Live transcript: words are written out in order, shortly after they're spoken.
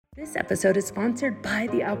This episode is sponsored by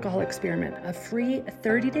The Alcohol Experiment, a free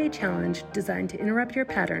 30-day challenge designed to interrupt your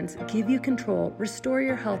patterns, give you control, restore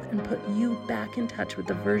your health, and put you back in touch with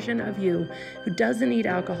the version of you who doesn't need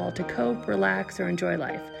alcohol to cope, relax, or enjoy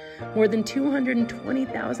life. More than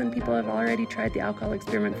 220,000 people have already tried The Alcohol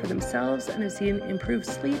Experiment for themselves and have seen improved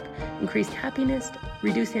sleep, increased happiness,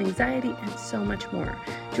 reduced anxiety, and so much more.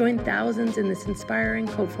 Join thousands in this inspiring,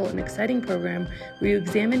 hopeful, and exciting program where you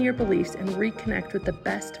examine your beliefs and reconnect with the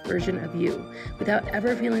best version of you without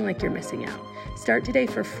ever feeling like you're missing out. Start today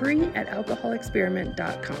for free at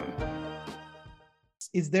alcoholexperiment.com.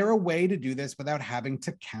 Is there a way to do this without having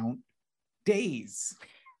to count days?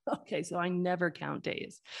 Okay, so I never count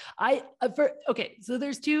days. So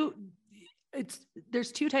there's two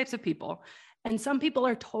types of people. And some people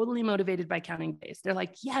are totally motivated by counting days. They're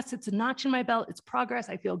like, yes, it's a notch in my belt. It's progress.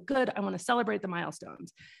 I feel good. I want to celebrate the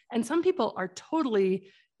milestones. And some people are totally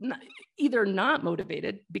either not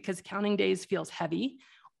motivated because counting days feels heavy,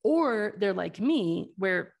 or they're like me,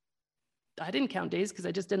 where I didn't count days because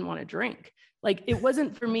I just didn't want to drink. Like, it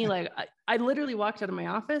wasn't for me. Like, I literally walked out of my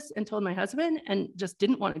office and told my husband and just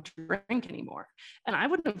didn't want to drink anymore. And I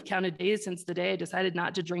wouldn't have counted days since the day I decided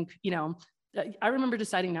not to drink. I remember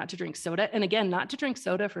deciding not to drink soda. And again, not to drink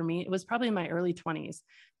soda for me, it was probably in my early 20s.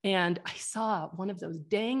 And I saw one of those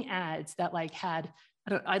dang ads that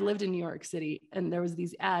I lived in New York City, and there was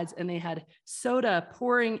these ads, and they had soda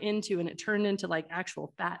pouring into, and it turned into like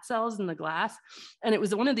actual fat cells in the glass. And it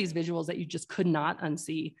was one of these visuals that you just could not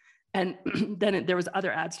unsee. And then there was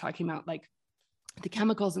other ads talking about like the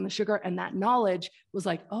chemicals and the sugar, and that knowledge was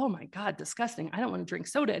like, oh my God, disgusting. I don't want to drink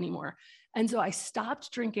soda anymore. And so I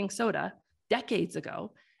stopped drinking soda decades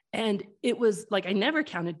ago. And it was like, I never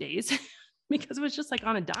counted days because it was just like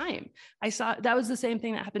on a dime. I saw that was the same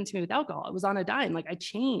thing that happened to me with alcohol. It was on a dime. Like, I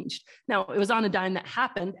changed. Now, it was on a dime that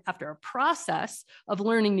happened after a process of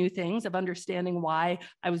learning new things, of understanding why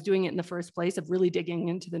I was doing it in the first place, of really digging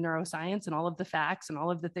into the neuroscience and all of the facts and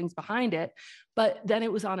all of the things behind it. But then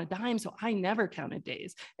it was on a dime. So I never counted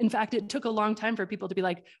days. In fact, it took a long time for people to be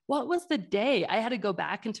like, what was the day? I had to go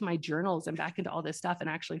back into my journals and back into all this stuff and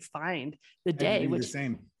actually find the day, which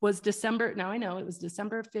was December. Now I know it was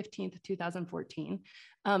December 15th, 2014.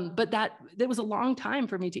 But that was a long time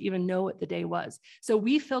for me to even know what the day was. So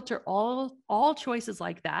we filter all choices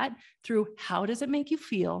like that through how does it make you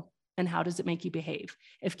feel and how does it make you behave.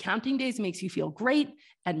 If counting days makes you feel great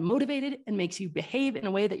and motivated and makes you behave in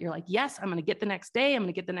a way that you're like, yes, I'm going to get the next day, I'm going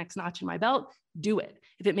to get the next notch in my belt, do it.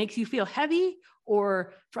 If it makes you feel heavy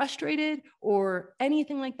or frustrated or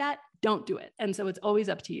anything like that, don't do it. And so it's always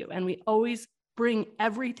up to you. And we always bring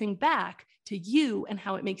everything back to you and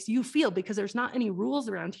how it makes you feel, because there's not any rules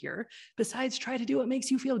around here besides try to do what makes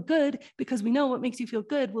you feel good, because we know what makes you feel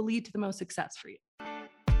good will lead to the most success for you.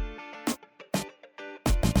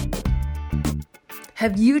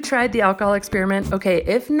 Have you tried the alcohol experiment? Okay,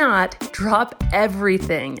 if not, drop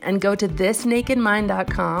everything and go to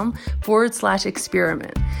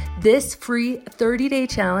thisnakedmind.com/experiment. This free 30-day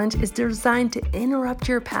challenge is designed to interrupt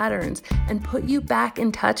your patterns and put you back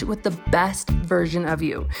in touch with the best version of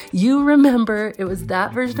you. You remember it was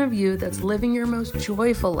that version of you that's living your most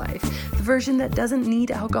joyful life, the version that doesn't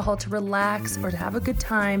need alcohol to relax or to have a good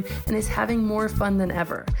time and is having more fun than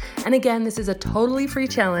ever. And again, this is a totally free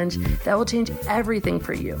challenge that will change everything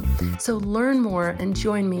for you. So learn more and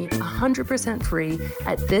join me 100% free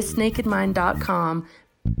at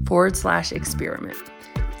thisnakedmind.com/experiment.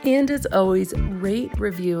 And as always, rate,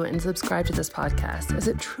 review, and subscribe to this podcast, as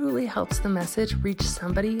it truly helps the message reach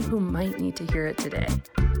somebody who might need to hear it today.